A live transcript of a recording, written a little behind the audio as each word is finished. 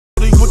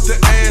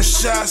with the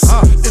ass shots.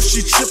 If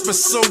she trip,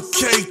 it's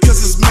okay,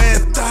 cause it's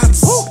mad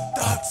thoughts.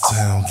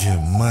 Uptown get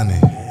money.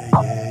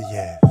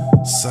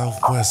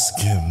 Southwest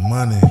get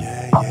money.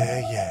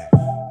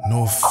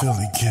 North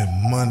Philly get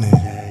money.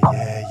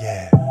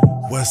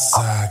 West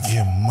Side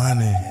get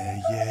money.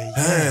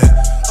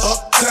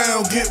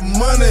 Uptown get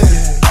money.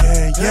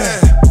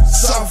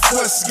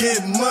 Southwest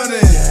get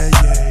money.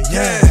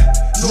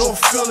 North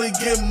Philly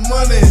get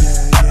money.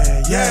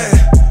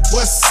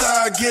 West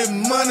Side get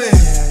money.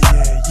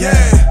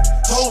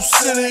 Whole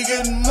city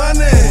get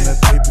money.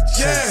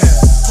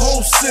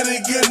 Whole city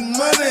get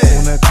money.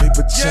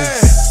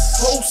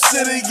 Whole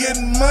city get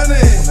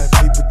money.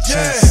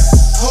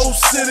 Whole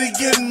city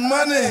getting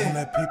money. On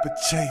that paper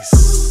chase.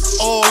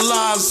 All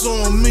eyes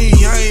on me,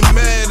 I ain't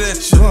mad at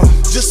you.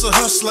 Just a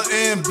hustler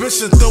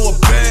ambition, throw a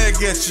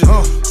bag at you.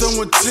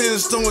 Throwing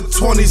 10s, throwing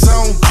 20s, I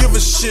don't give a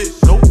shit.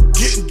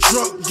 Getting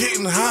drunk,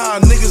 getting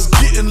high, niggas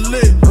getting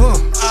lit.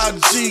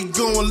 IG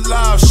going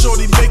live,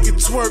 shorty make it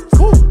twerk.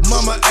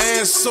 Mama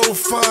ass so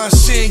fine,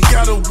 she ain't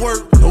gotta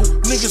work.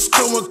 Niggas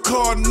throwing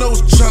card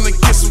notes, tryna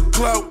get some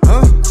clout.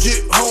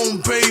 Get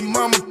home, babe,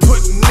 mama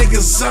putting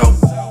niggas out.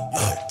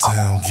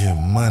 Uptown get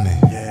money.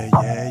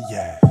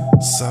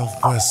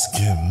 Southwest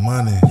get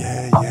money.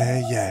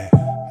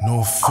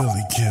 North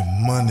Philly get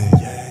money.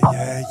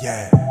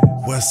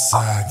 West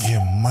Side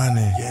get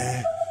money.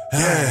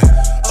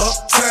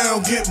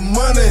 Uptown get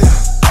money.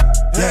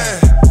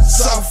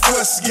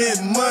 Southwest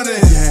get money.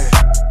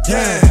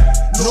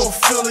 North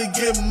Philly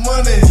get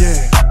money.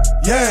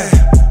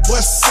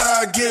 West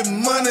Side get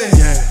money.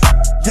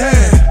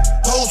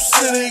 Whole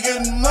city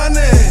get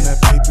money.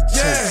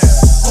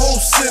 Whole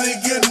city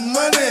getting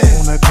money.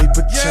 On that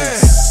paper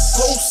chase.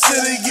 Whole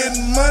city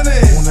getting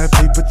money. On that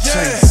paper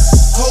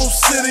chase. Whole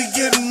city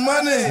getting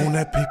money. On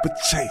that paper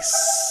chase.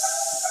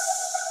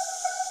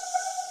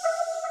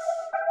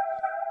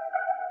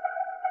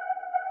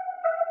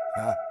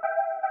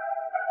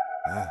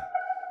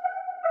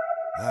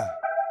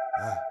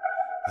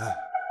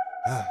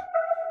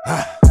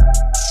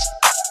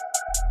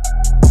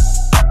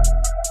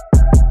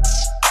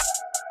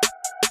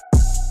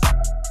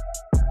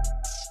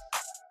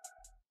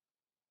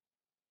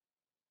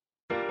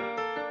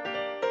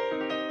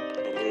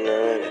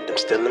 I'm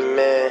still a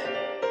man.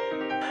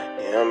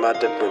 Yeah, I'm about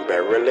to bring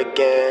back real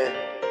again.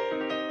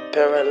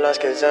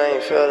 Paralyzed cause I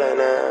ain't feeling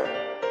them.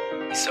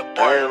 It's a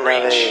bar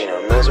reach.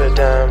 I mess with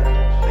them.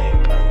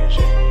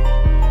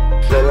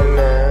 Feel a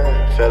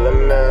man, feel a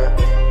man,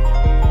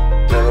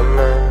 feel a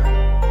man.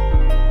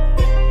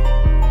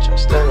 I'm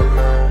still a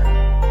man.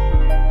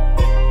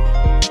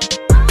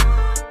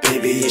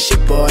 Baby, it's your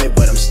boy,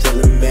 but I'm still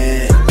a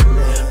man.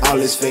 All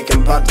this fake,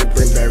 I'm about to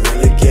bring back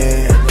real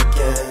again.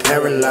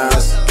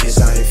 Paralyzed, cause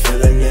I ain't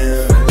feeling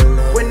them.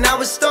 When I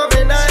was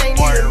starving, I ain't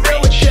even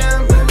real with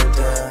them.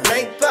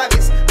 Blank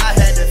pockets, I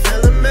had to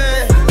fill them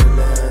in.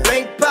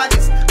 Blank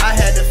pockets, I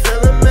had to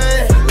fill them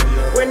in.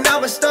 When I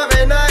was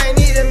starving, I ain't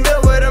eating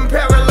meal with them.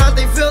 Paralyzed,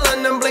 they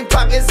feeling them. Blank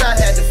pockets, I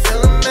had to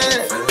fill them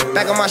in.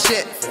 Back on my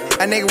shit.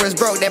 A nigga was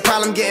broke, that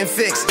problem getting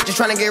fixed. Just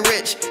tryna get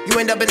rich. You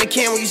end up in the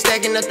can when you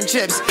stacking up them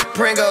chips.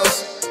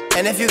 Pringles.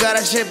 And if you got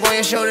a chip on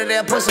your shoulder,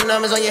 they'll put some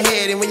numbers on your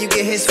head. And when you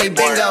get hit, say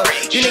bingo.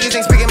 You niggas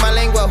ain't speaking my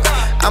lingo.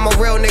 I'm a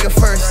real nigga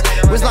first.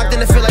 Was locked in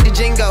the field like the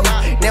Jingo.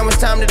 Now it's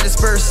time to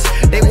disperse.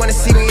 They wanna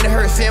see me in the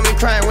hurt. Family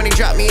crying when they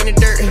drop me in the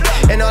dirt.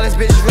 And all these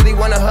bitches really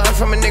wanna hug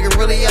from a nigga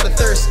really out of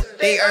thirst.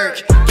 They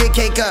irk. Get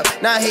cake up,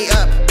 not hate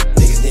up.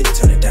 Niggas need to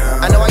turn it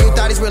down. I know why you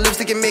thought these wear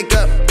lipstick and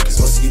makeup.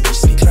 Cause most of you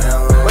bitches be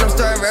clown. When I'm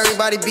starting,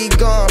 everybody be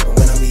gone. But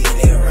when I'm eating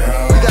it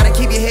around, you gotta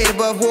keep your head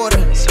above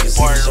water.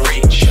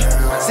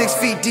 6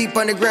 feet deep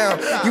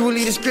underground. You will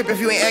lead a script if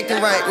you ain't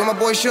acting right. When my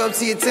boys show up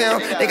to your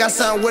town, they got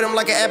something with them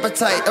like an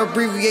appetite.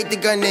 Abbreviate the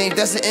gun name,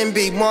 that's an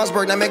MB,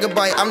 Marsburg, not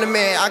Megabyte. I'm the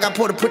man, I got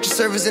pulled to put your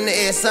service in the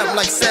air, something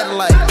like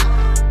satellite.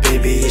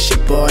 Baby, it's your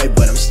boy,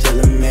 but I'm still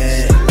a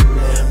man.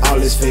 All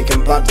this fake,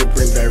 I'm about to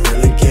bring back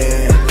real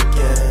again.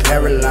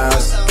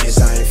 Paralyzed, cause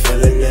I ain't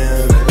feeling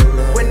them.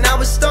 When I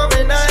was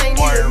starving, I ain't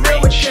even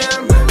real with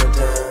them.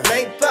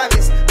 Blank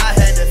pockets, I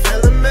had to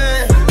fill them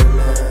in.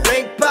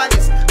 Blank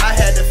pockets, I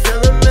had to fill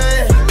them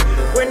in.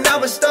 When I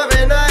was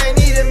starving, I ain't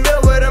eating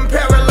meal with them.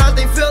 Paralyzed,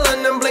 they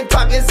feeling them. Blank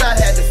pockets, I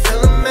had to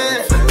fill them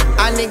in.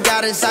 I need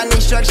guidance, I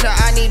need structure,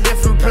 I need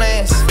different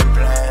plans.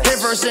 Hit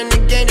first in the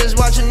game, just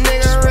watch a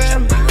nigga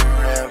ram.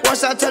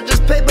 Once I touch this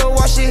paper,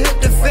 watch it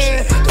hit the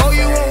fan. Oh,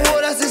 you want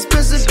wood, that's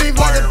expensive beef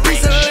like a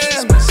piece of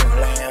lamb.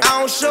 I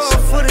don't show up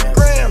for the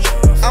gram.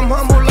 I'm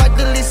humble like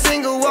the lead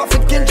single off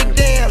of Kendrick,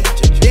 damn.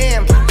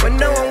 But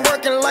no, I'm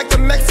working like a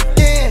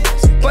Mexican.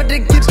 But they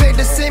get paid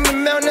the same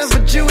amount as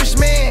a Jewish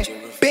man.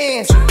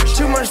 Bands,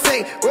 too much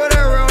fake, roll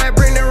that roll, I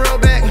bring the roll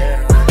back.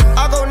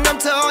 I go numb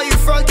to all you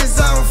front cause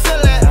I don't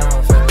feel that.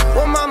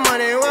 Where my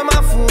money, where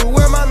my food,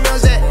 where my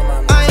meals at?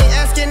 I ain't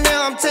asking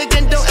now, I'm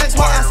taking, don't ask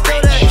why I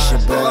still that. It's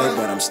your boy,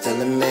 but I'm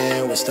still a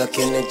man. We're stuck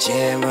in the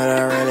gym, but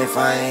I run if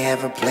I ain't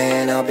have a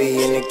plan. I'll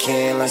be in the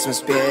can like some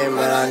spin,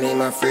 but I need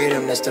my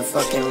freedom, that's the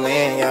fucking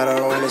land. Y'all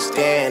don't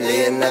understand,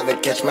 they'll never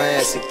catch my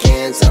ass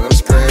again, tell them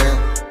scram.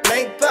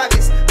 Blank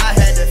pockets, I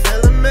had to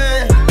fill them in.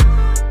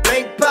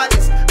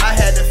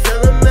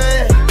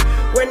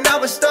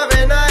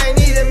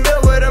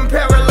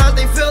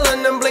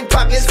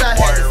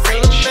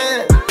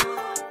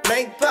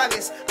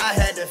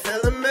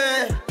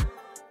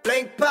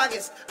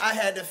 pockets, I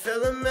had to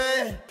fill them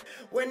in.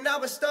 When I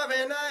was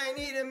starving, I ain't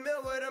eat a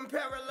meal with them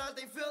paralyzed.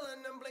 They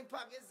filling them blank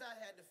pockets, I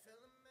had to fill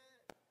them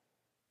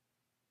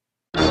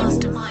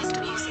in.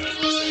 Customized music.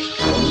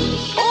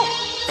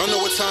 Y'all know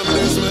what time it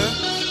is, man.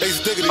 Ace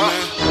Diggity,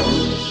 man.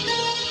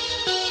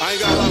 I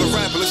ain't got a lot of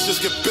rap, but let's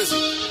just get busy.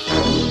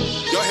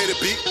 Y'all hear the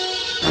beat?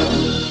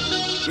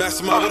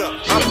 Mastermind, what up?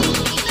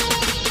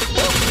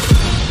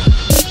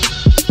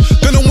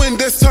 Gonna win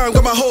this time,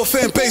 got my whole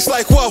fan base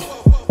like, whoa.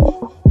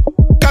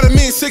 Got a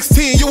mean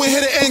 16, you ain't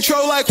hit the intro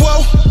like,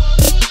 whoa.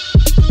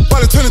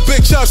 About to turn this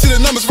big chop, see the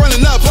numbers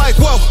running up like,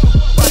 whoa.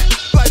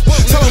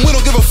 Tell them we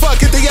don't give a fuck,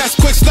 get the ass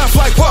quick snuff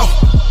like, whoa.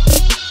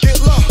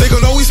 They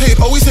gon' always hate,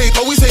 always hate,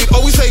 always hate,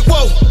 always hate,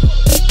 whoa.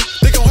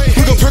 They gon' hate,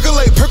 we gon'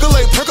 percolate,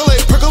 percolate,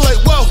 percolate, percolate,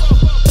 whoa.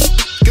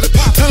 Get it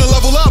pop, turn it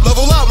level up,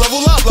 level up,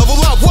 level up, level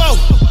up, whoa.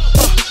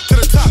 To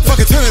the top,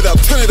 fucking turn it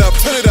up, turn it up,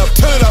 turn it up,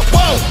 turn it up,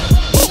 whoa.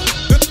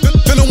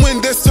 Gonna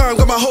win this time,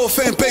 got my whole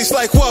fan base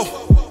like, whoa.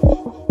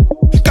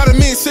 Got a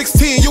mean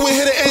 16, you ain't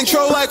hit the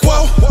intro like,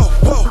 whoa.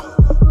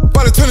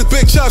 About to turn this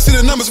big chop, see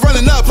the numbers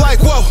running up like,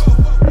 whoa.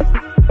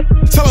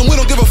 Tell them we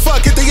don't give a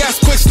fuck, get the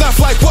ass quick snuff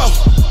like, whoa.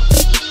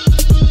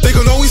 They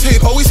gon' always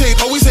hate, always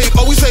hate, always hate,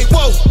 always hate,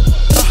 whoa.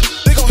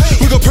 They gon'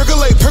 hate. We gon'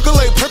 percolate,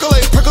 percolate,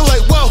 percolate,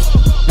 percolate, whoa.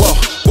 Whoa,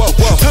 whoa,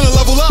 whoa. Turn it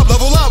level up,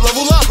 level up,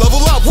 level up,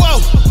 level up, whoa.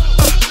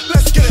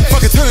 Let's get it.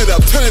 Fucking turn it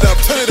up, turn it up,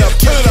 turn it up,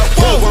 turn it up,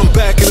 whoa. I'm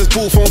back in this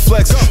booth on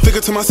flex.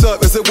 Figure to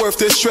myself, is it worth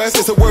this stress?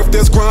 Is it worth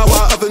this grind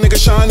while other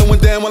niggas shine? Knowing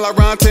damn well I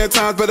rhyme 10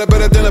 times better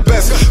than the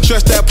best.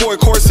 Stretch that boy,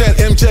 corset,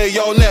 MJ,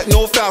 y'all net,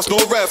 no fouls, no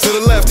refs. To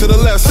the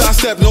left, side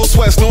step, no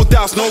sweats, no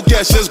doubts, no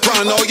guess, just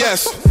grind, oh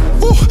yes.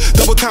 Woo,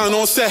 double time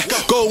on set,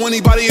 go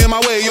anybody in my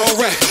way, on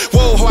wreck.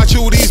 Whoa, how I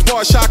chew these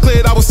bars,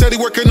 chocolate, I was steady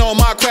working on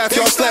my craft,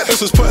 y'all slapped.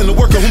 This was putting the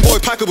work on,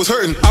 homeboy pocket was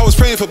hurting. I was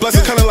praying for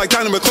blessings, kinda like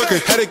dynamite clicking.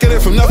 Had to get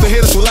it from nothing,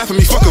 haters will laugh at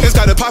me, fuck 'em. It's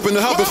got it popping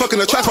the help and fucking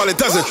the track while it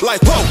doesn't,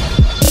 like whoa.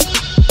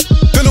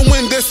 Gonna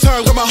win this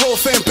time, got my whole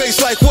fan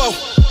base like, whoa.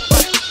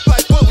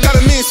 Got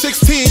a mean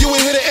 16, you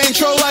ain't hit the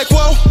intro like,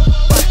 whoa.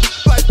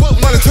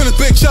 About to turn this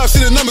big chop, see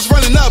the numbers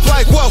running up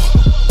like, whoa.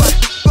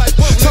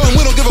 Tell them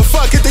we don't give a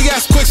fuck, get the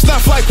ass quick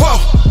snuff like, whoa.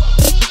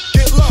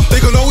 They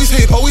gon' always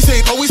hate, always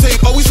hate, always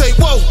hate, always hate,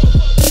 whoa.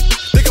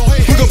 They gon'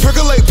 hate, we gon'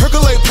 percolate,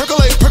 percolate,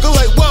 percolate,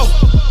 percolate, whoa.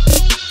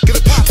 Get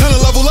it pop, turn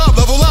it level up,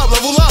 level up,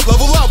 level up,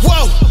 level up,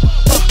 whoa.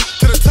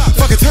 To the top,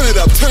 fucking turn it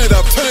up, turn it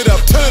up, turn it up,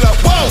 turn it up,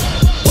 whoa.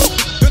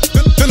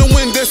 Gonna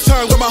win this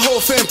time, got my whole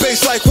fan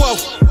base like, whoa.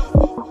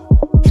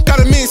 Got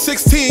a mean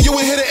 16, you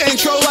ain't hit the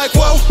intro like,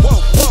 whoa.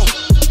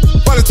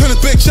 About to turn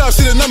this big chop,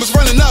 see the numbers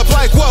running up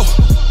like, whoa.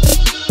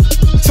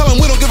 Tell them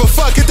we don't give a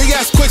fuck, get the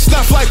ass quick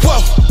snuff like, whoa.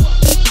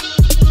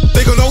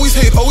 They gon' always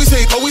hate, always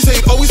hate, always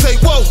hate, always hate,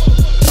 whoa.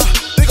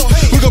 They gon'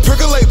 hate. We gon'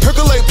 percolate,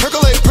 percolate,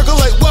 percolate,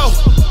 percolate, whoa.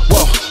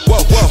 Whoa,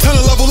 whoa, whoa. Turn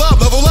it level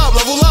up, level up,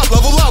 level up,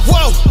 level up,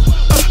 whoa.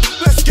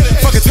 Let's get it.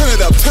 Fucking turn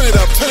it up, turn it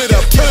up, turn it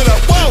up, turn it up,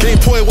 whoa. Game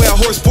point where I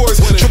horse sports,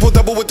 triple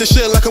double with the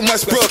shit like I'm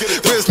Westbrook.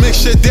 Riz mix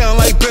shit down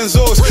like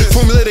Benzos,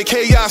 formulated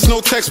chaos,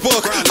 no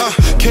textbook.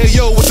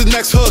 KO with the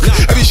next hook.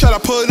 Every shot I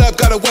put up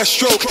got a west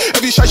stroke.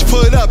 Every shot you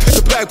put up hit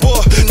the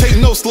backboard. Take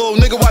no slow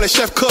nigga while the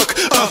chef cook.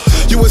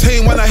 You was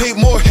hating when I hate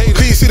more.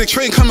 Please see the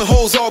train coming,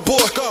 hoes all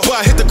board. Boy,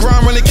 I hit the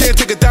grind, run, they can't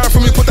take it down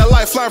from me. Put that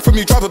lifeline from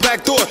me, drop a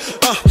back door.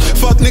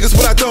 Fuck niggas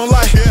what I don't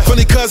like.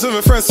 Funny cuz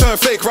my friends turn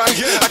fake, right?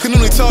 I can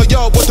only tell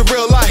y'all what the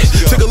real life.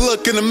 Take a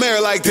look in the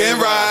mirror like damn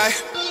right.